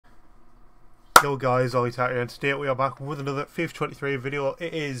Yo guys, Ollie Tat here, and today we are back with another FIFA 23 video.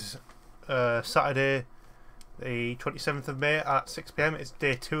 It is Saturday the 27th of May at 6 PM. It's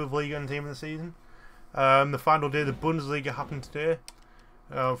day 2 of Liga and Team of the Season. The final day of the Bundesliga happened today.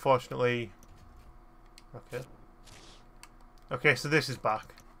 Unfortunately... Okay, so this is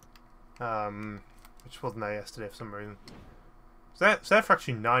back. Which wasn't there yesterday for some reason. It's there for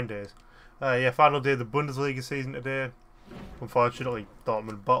actually 9 days. Yeah, final day of the Bundesliga season today. Unfortunately,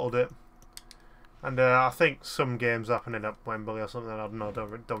 Dortmund bottled it. And I think some games happening at Wembley or something. I don't know.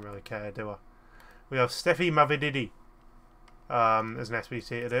 Don't really care, do I? We have Steffi Mavidididi as an SBC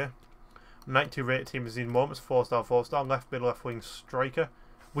today. 92 rated team has seen moments. 4-star, left mid, left wing striker.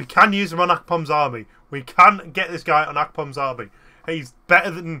 We can use him on Akpom's army. We can get this guy on Akpom's army. He's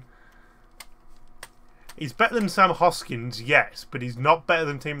better than Sam Hoskins, yes, but he's not better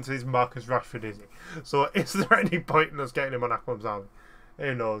than Team of the Season Marcus Rashford, is he? So is there any point in us getting him on Akpom's army?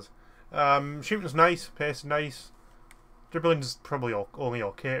 Who knows? Shooting's nice, pace is nice. Dribbling's probably only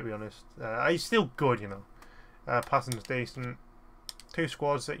okay, to be honest. He's still good, you know. Passing's decent. 2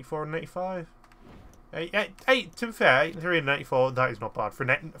 squads, 84 and 95. To be fair, 83 and 94, that is not bad. For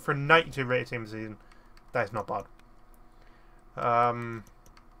a 92 rated team of the season, that is not bad.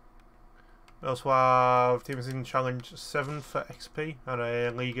 We also have Team of the Season Challenge 7 for XP and a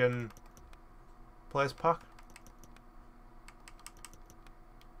League and Players Pack.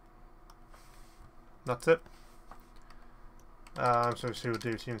 That's it. So we'll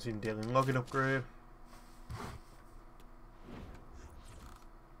do Team of the Season Daily Login Upgrade.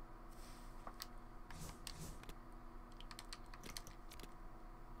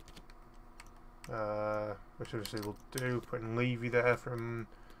 Which obviously we'll do, putting Levy there from...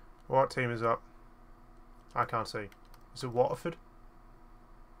 What team is that? I can't see. Is it Waterford?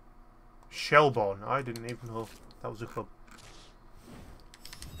 Shelbourne. I didn't even know that was a club.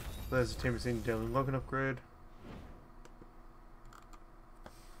 There's the Team of the Season Daily Login Upgrade.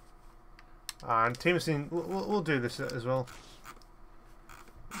 And Team of the Season... We'll do this as well.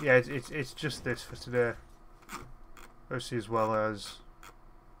 Yeah, it's just this for today. Obviously, as well as...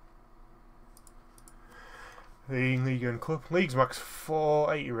 the League and Club. League's max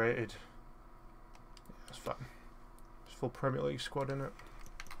 480 rated. Yeah, that's fine. It's full Premier League squad in it.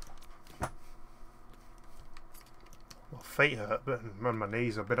 My feet hurt, but my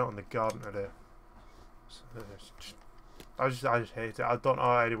knees. I've been out in the garden today. So I just hate it. I don't know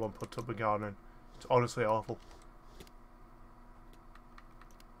how anyone puts up a gardening. It's honestly awful.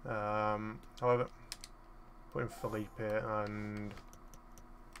 However, putting Felipe and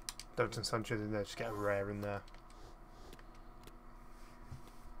Davinson Sanchez in there, just get a rare in there.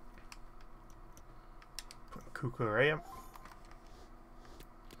 Put Kukurea.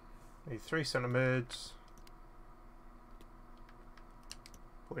 Need 3 centre mids.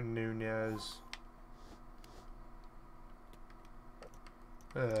 Putting Nunez.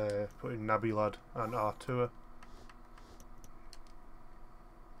 Putting Nabilad and Artur.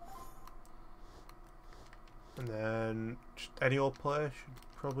 And then just any old player should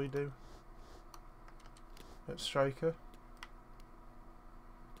probably do at striker.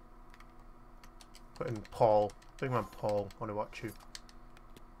 Put in Paul, big man Paul. Want to watch you.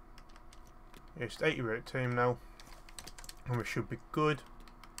 Yeah, it's 80 rated team now, and we should be good.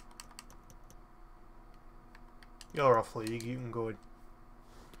 You're off league, you can go in.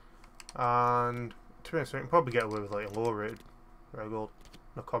 And to be honest, we can probably get away with like a low rated rare gold,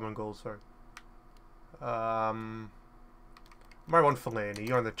 not common gold. Sorry. My one Fellaini,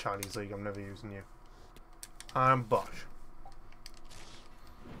 you're in the Chinese league, I'm never using you. And Bosch.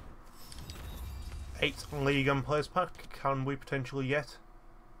 8 League and Players Pack, can we potentially get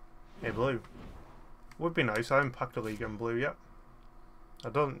a blue? Would be nice, I haven't packed a League and blue yet.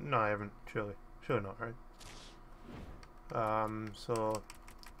 No I haven't, surely not, right? So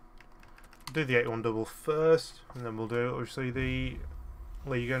do the 81 double first, and then we'll do obviously the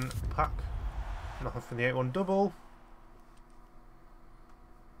League and pack. Nothing from the 81 double.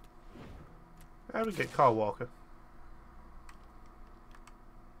 How do we get Carl Walker?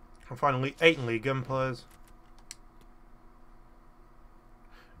 And finally, 8 in League Gun players.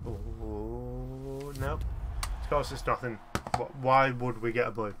 Oh, no. Of course, it's nothing. Why would we get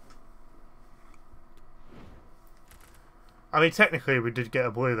a blue? I mean, technically, we did get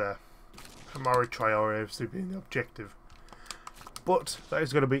a blue there. Amari Traore obviously being the objective. But that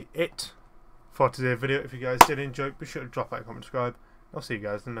is going to be it for today's video. If you guys did enjoy, be sure to drop a like, comment, subscribe. I'll see you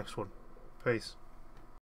guys in the next one. Peace.